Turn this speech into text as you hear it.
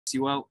Alex,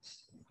 you well?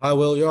 Hi,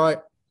 Will. You all right?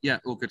 Yeah,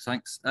 all good,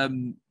 thanks.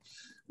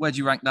 Where do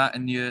you rank that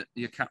in your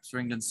caps for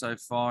England so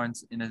far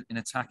in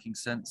attacking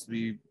sense? Were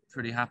you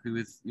pretty happy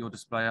with your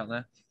display out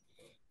there?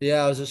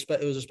 Yeah, it was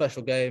a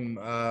special game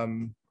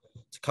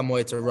to come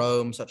away to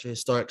Rome, such a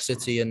historic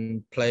city,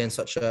 and play in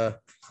such a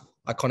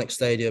iconic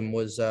stadium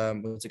was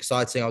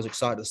exciting. I was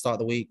excited to start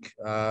the week,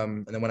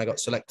 and then when I got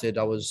selected,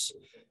 I was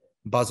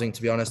buzzing,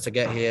 to be honest, to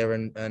get here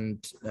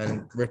and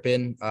rip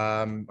in.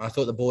 I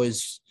thought the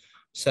boys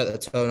set the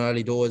tone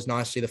early doors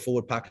nicely. The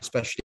forward pack,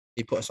 especially,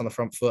 put us on the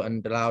front foot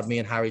and allowed me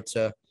and Harry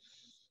to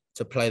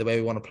play the way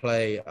we want to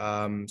play.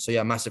 So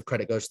yeah, massive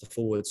credit goes to the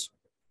forwards.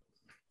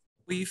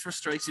 Were you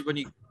frustrated when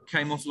you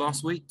came off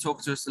last week?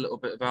 Talk to us a little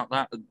bit about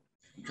that,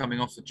 coming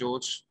off for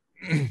George.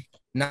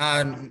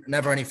 Nah,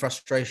 never any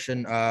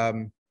frustration.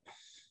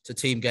 It's a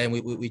team game.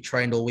 We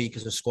trained all week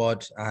as a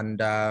squad, and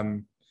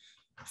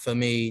for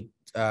me,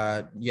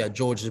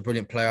 George is a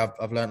brilliant player.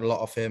 I've learned a lot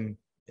of him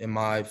in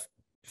my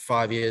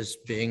 5 years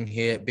being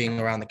here, being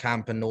around the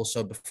camp, and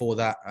also before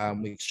that,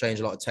 we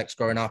exchanged a lot of texts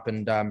growing up,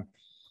 and I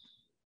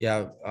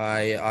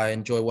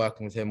enjoy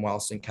working with him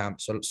whilst in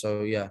camp.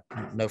 So yeah,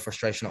 no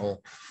frustration at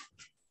all.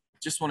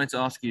 Just wanted to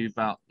ask you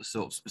about the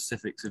sort of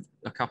specifics of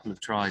a couple of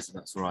tries, if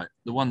that's all right.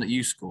 The one that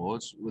you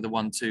scored with the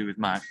 1-2 with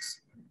Max,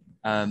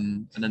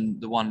 and then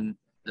the one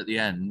at the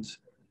end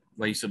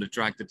where you sort of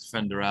dragged the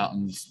defender out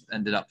and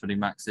ended up putting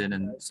Max in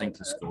and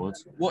Sinclair scored.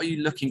 What are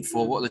you looking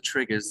for? What are the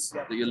triggers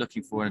that you're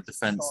looking for in a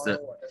defence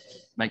that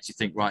makes you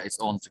think, right, it's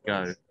on to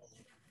go?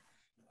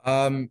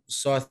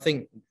 So I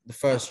think the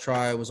first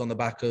try was on the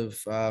back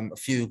of a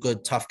few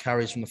good tough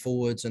carries from the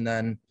forwards, and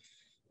then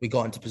we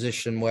got into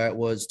position where it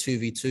was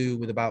 2v2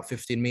 with about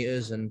 15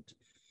 meters, and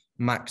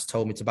Max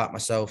told me to back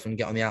myself and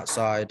get on the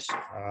outside.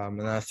 And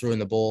then I threw in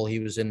the ball. He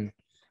was in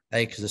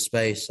acres of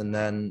space, and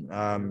then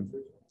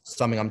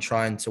something I'm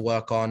trying to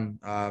work on,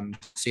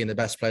 seeing the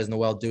best players in the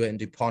world do it, and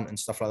DuPont and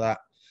stuff like that,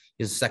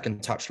 is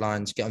second touch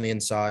lines, get on the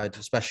inside,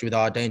 especially with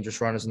our dangerous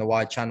runners in the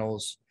wide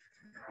channels.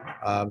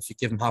 If you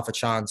give them half a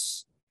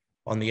chance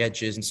on the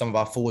edges, and some of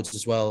our forwards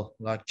as well,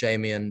 like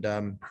Jamie and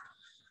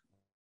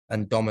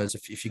Domers,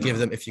 if you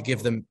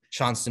give them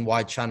chances in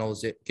wide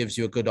channels, it gives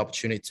you a good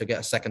opportunity to get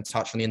a second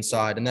touch on the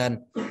inside. And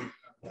then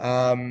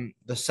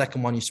the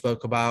second one you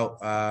spoke about,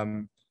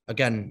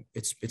 again,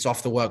 it's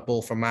off the work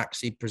ball from Max.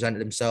 He presented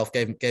himself,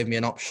 gave me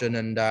an option,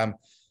 and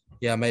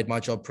made my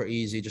job pretty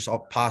easy, just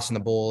passing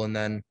the ball. And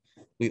then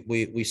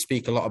we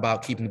speak a lot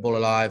about keeping the ball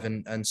alive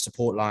and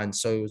support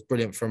lines. So it was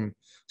brilliant from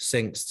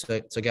Sinks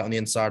to get on the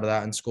inside of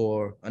that and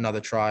score another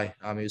try.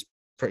 He was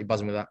pretty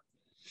buzzing with that.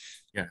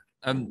 Yeah.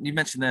 You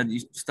mentioned there that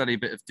you study a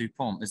bit of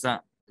DuPont. Is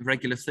that a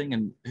regular thing?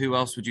 And who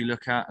else would you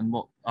look at? And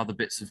what other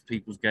bits of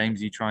people's games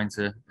are you trying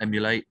to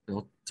emulate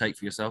or take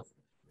for yourself?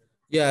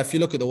 Yeah, if you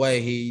look at the way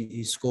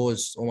he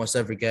scores almost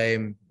every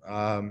game,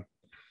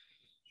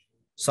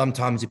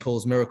 sometimes he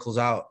pulls miracles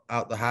out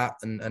the hat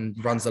and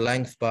runs the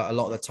length, but a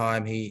lot of the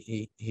time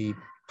he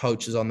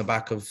poaches on the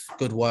back of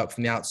good work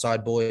from the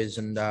outside boys.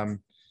 And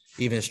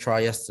even his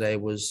try yesterday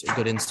was a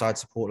good inside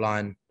support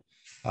line.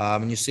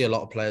 And you see a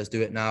lot of players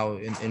do it now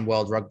in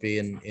World Rugby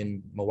and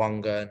in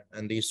Mwanga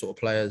and these sort of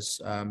players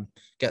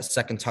get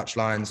second touch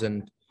lines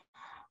and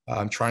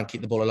try and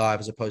keep the ball alive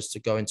as opposed to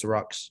go into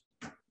rucks.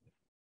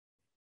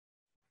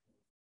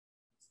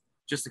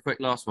 Just a quick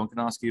last one. Can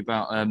I ask you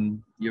about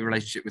your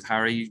relationship with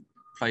Harry? You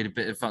played a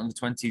bit of under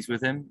 20s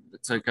with him,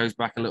 so it goes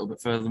back a little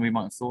bit further than we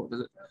might have thought,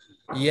 does it?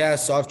 Yeah,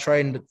 so I've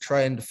trained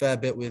a fair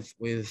bit with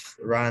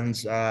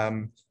Rands.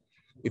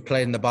 We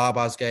played in the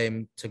Barbars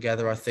game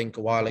together, I think,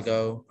 a while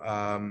ago,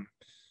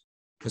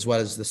 as well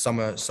as the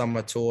summer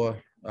tour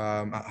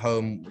at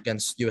home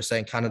against USA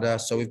and Canada.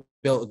 So we've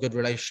built a good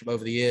relationship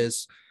over the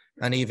years.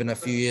 And even a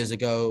few years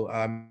ago,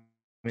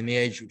 in the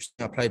age group,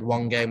 I played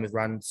one game with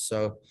Rand.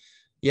 So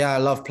yeah, I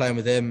love playing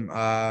with him.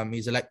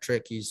 He's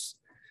electric. He's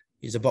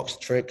a box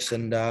of tricks.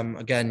 And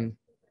again,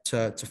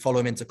 to follow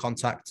him into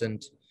contact and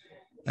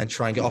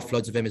try and get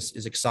offloads of him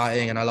is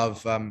exciting. And I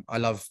love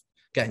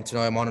getting to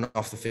know him on and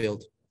off the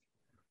field.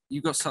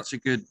 You've got such a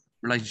good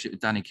relationship with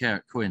Danny Kerr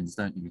at Quins,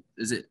 don't you?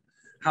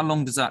 How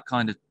long does that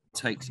kind of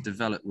take to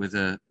develop with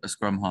a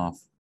scrum half?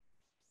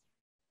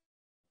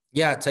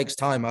 Yeah, it takes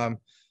time. I've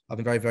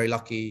been very, very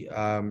lucky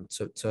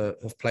to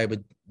have played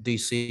with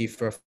DC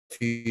for a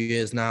few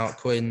years now at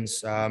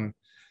Quins, and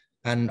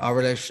our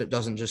relationship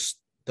doesn't just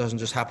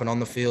happen on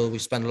the field. We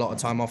spend a lot of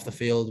time off the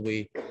field.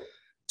 We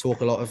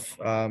talk a lot of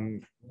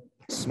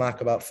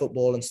smack about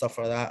football and stuff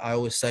like that. I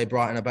always say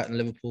Brighton are better than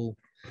Liverpool.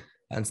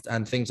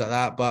 And things like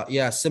that. But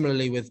yeah,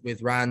 similarly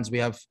with Rands, we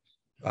have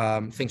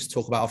things to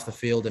talk about off the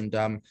field,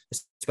 and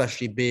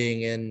especially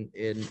being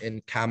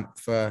in camp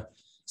for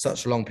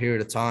such a long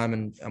period of time,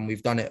 and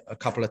we've done it a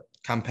couple of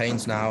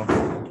campaigns now.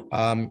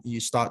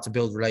 You start to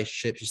build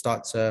relationships. You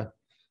start to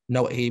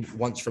know what he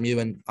wants from you,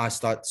 and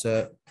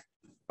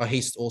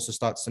he also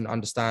starts to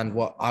understand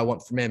what I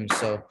want from him.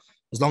 So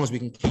as long as we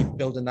can keep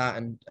building that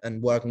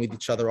and working with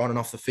each other on and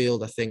off the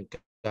field, I think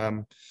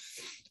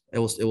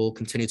it will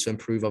continue to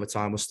improve over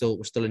time. We're still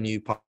a new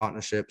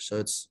partnership, so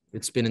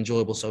it's been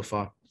enjoyable so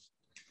far.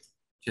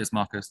 Cheers,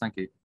 Marcus. Thank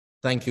you.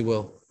 Thank you,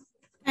 Will.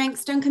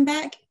 Thanks, Duncan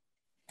Beck.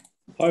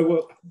 Hi,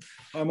 Will.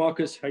 Hi,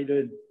 Marcus. How you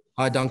doing?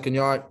 Hi, Duncan.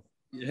 You all right?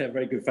 Yeah,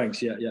 very good.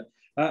 Thanks. Yeah.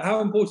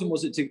 How important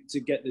was it to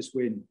get this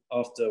win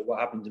after what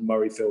happened in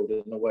Murrayfield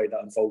and the way that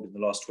unfolded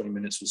in the last 20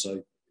 minutes or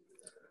so?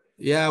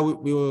 Yeah,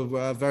 we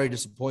were very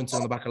disappointed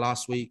on the back of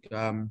last week.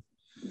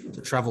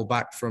 To travel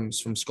back from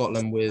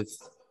Scotland with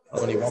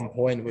only 1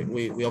 point,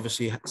 we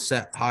obviously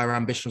set higher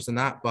ambitions than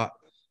that, but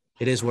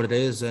it is what it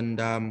is. And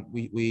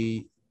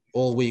we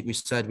all week we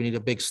said we need a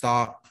big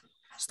start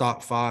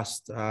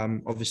fast.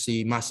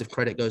 Obviously, massive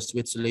credit goes to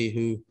Italy,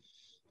 who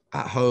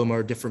at home are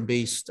a different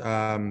beast.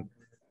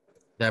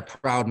 They're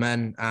proud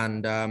men,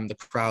 and the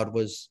crowd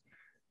was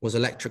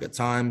electric at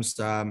times.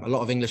 A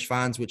lot of English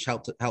fans, which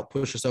helped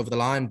push us over the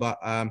line. But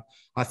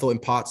I thought in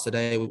parts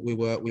today we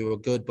were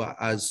good, but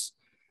as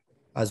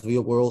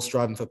we're all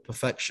striving for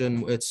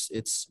perfection,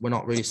 we're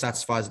not really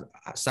satisfied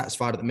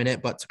at the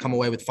minute. But to come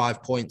away with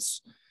 5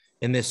 points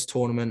in this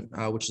tournament,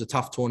 which is a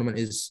tough tournament,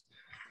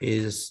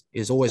 is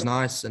always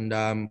nice. And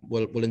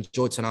we'll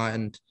enjoy tonight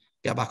and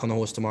get back on the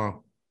horse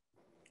tomorrow.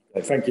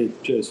 Okay, thank you.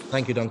 Cheers.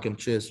 Thank you, Duncan.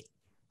 Cheers.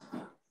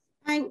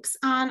 Thanks.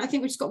 And I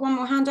think we've just got one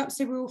more hand up,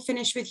 so we'll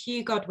finish with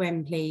Hugh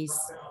Godwin, please.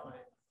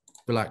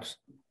 Relax.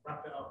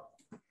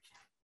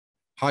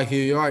 Hi,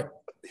 Hugh. You all right?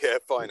 Yeah,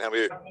 fine. How are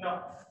you?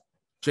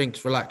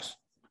 Jinx, relax.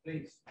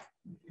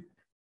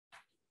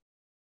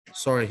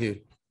 Sorry, Hugh.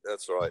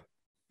 That's all right.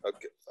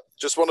 Okay.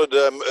 Just wondered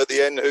at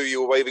the end who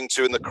you were waving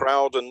to in the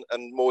crowd, and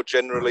more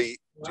generally,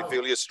 do you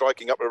feel you're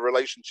striking up a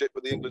relationship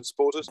with the England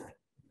supporters?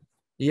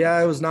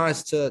 Yeah, it was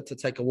nice to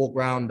take a walk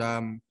round.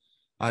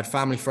 I had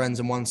family friends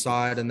on one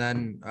side, and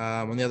then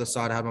on the other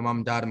side, I had my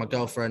mum, dad, and my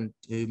girlfriend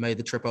who made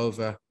the trip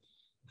over,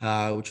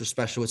 which was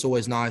special. It's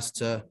always nice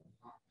to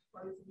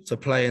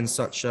play in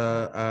such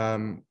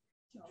a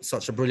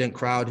brilliant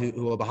crowd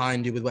who are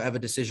behind you with whatever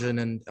decision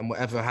and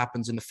whatever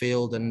happens in the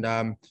field.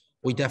 And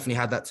we definitely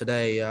had that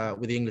today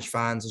with the English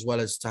fans, as well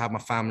as to have my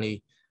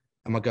family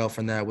and my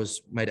girlfriend there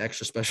made it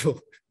extra special.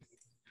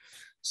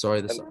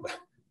 Sorry. That's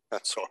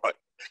all right.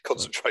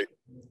 Concentrate.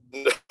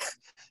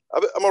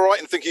 Am I right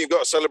in thinking you've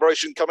got a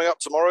celebration coming up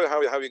tomorrow? How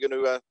are you going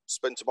to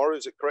spend tomorrow?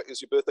 Is it correct? Is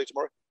your birthday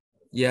tomorrow?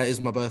 Yeah, it is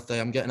my birthday.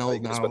 I'm getting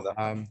old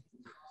now.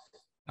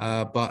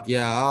 But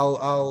yeah,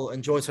 I'll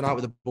enjoy tonight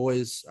with the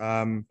boys.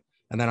 And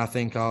then I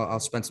think I'll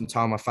spend some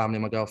time with my family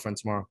and my girlfriend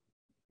tomorrow.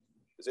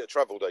 Is it a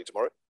travel day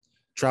tomorrow?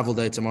 Travel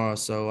day tomorrow.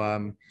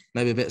 So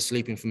maybe a bit of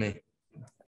sleeping for me.